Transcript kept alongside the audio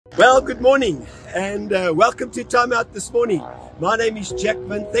Well, good morning and welcome to Timeout this morning. My name is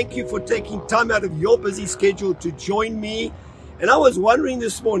Jackman. Thank you for taking time out of your busy schedule to join me. And I was wondering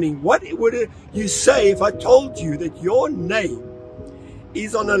this morning, what would you say if I told you that your name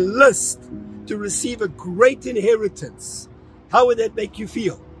is on a list to receive a great inheritance? How would that make you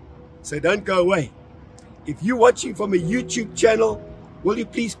feel? So don't go away. If you're watching from a YouTube channel, will you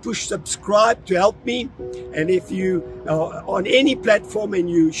please push subscribe to help me? And if you are on any platform and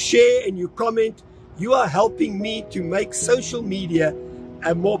you share and you comment, you are helping me to make social media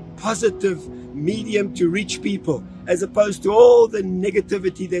a more positive medium to reach people, as opposed to all the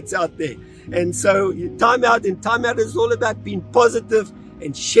negativity that's out there. And so Timeout is all about being positive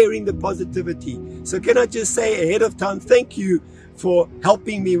and sharing the positivity. So can I just say ahead of time, thank you for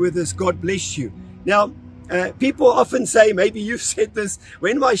helping me with this. God bless you. Now, people often say, maybe you've said this,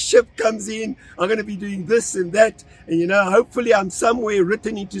 when my ship comes in, I'm going to be doing this and that. And hopefully I'm somewhere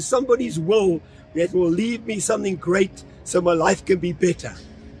written into somebody's will that will leave me something great so my life can be better.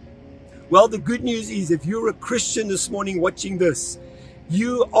 Well, the good news is, if you're a Christian this morning watching this,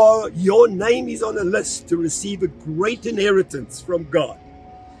 your name is on a list to receive a great inheritance from God.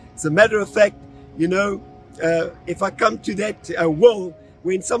 As a matter of fact, if I come to that will,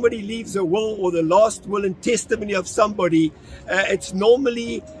 when somebody leaves a will or the last will and testimony of somebody, it's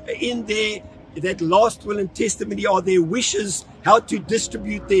normally in there, that last will and testimony are their wishes, how to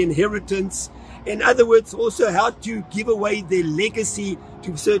distribute their inheritance. In other words, also how to give away their legacy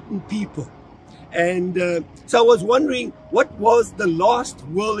to certain people. And so I was wondering, what was the last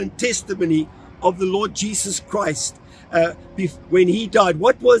will and testimony of the Lord Jesus Christ when he died?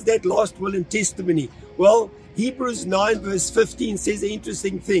 What was that last will and testimony? Well, Hebrews 9 verse 15 says an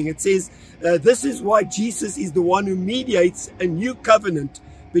interesting thing. It says, this is why Jesus is the one who mediates a new covenant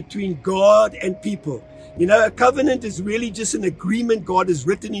between God and people. A covenant is really just an agreement God has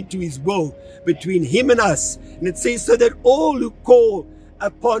written into his will between him and us. And it says, so that all who call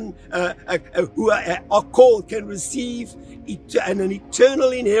upon, who are called, can receive an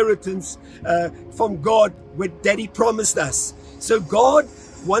eternal inheritance from God that he promised us. So God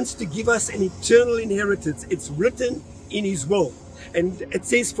wants to give us an eternal inheritance. It's written in his will. And it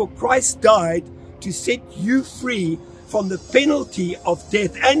says, for Christ died to set you free from the penalty of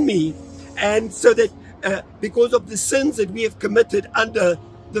death and me, and so that because of the sins that we have committed under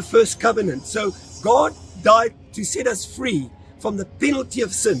the first covenant. So God died to set us free from the penalty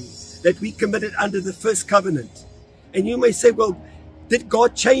of sin that we committed under the first covenant. And you may say, well, did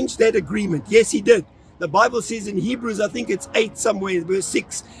God change that agreement? Yes, he did. The Bible says in Hebrews, I think it's 8 somewhere, verse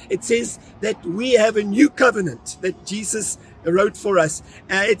 6, it says that we have a new covenant that Jesus wrote for us.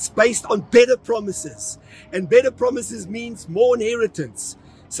 It's based on better promises. And better promises means more inheritance.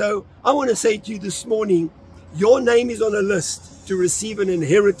 So I want to say to you this morning, your name is on a list to receive an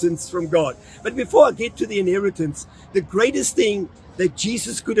inheritance from God. But before I get to the inheritance, the greatest thing that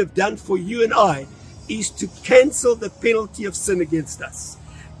Jesus could have done for you and I is to cancel the penalty of sin against us.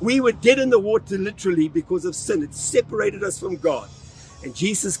 We were dead in the water, literally, because of sin. It separated us from God. And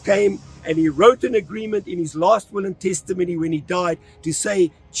Jesus came and he wrote an agreement in his last will and testimony when he died to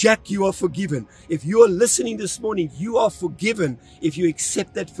say, Jack, you are forgiven. If you are listening this morning, you are forgiven if you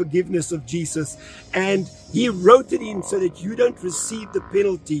accept that forgiveness of Jesus. And he wrote it in so that you don't receive the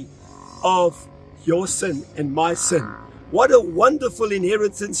penalty of your sin and my sin. What a wonderful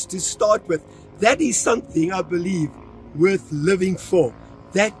inheritance to start with. That is something, I believe, worth living for.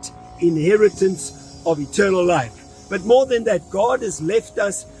 That inheritance of eternal life. But more than that, God has left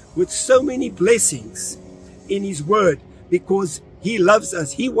us with so many blessings in his word because he loves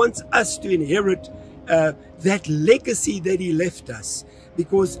us. He wants us to inherit that legacy that he left us,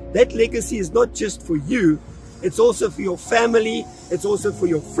 because that legacy is not just for you, it's also for your family, it's also for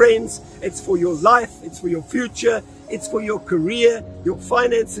your friends, it's for your life, it's for your future, it's for your career, your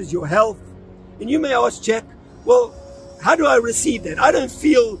finances, your health. And you may ask, Jack, well, how do I receive that? I don't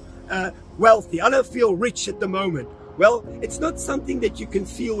feel wealthy. I don't feel rich at the moment. Well, it's not something that you can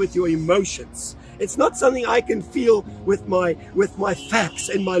feel with your emotions. It's not something I can feel with my facts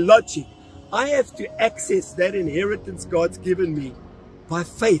and my logic. I have to access that inheritance God's given me by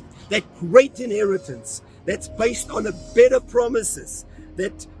faith. That great inheritance that's based on the better promises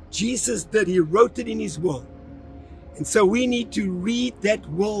that Jesus did. He wrote it in his will. And so we need to read that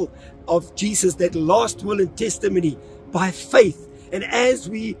will of Jesus, that last will and testimony, by faith. And as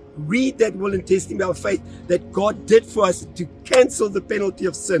we read that will and testimony by faith that God did for us to cancel the penalty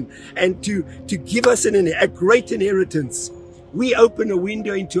of sin and to give us a great inheritance, we open a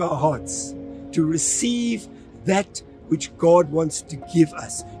window into our hearts to receive that which God wants to give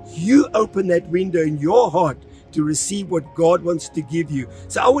us. You open that window in your heart to receive what God wants to give you.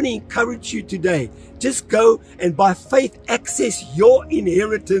 So I want to encourage you today. Just go and by faith access your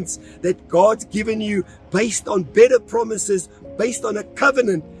inheritance that God's given you based on better promises, based on a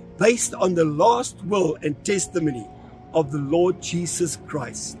covenant, based on the last will and testimony of the Lord Jesus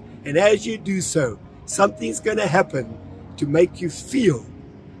Christ. And as you do so, something's going to happen to make you feel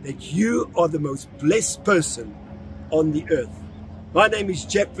that you are the most blessed person on the earth. My name is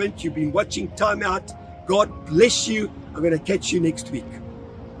Windt. You've been watching Timeout. God bless you. I'm going to catch you next week.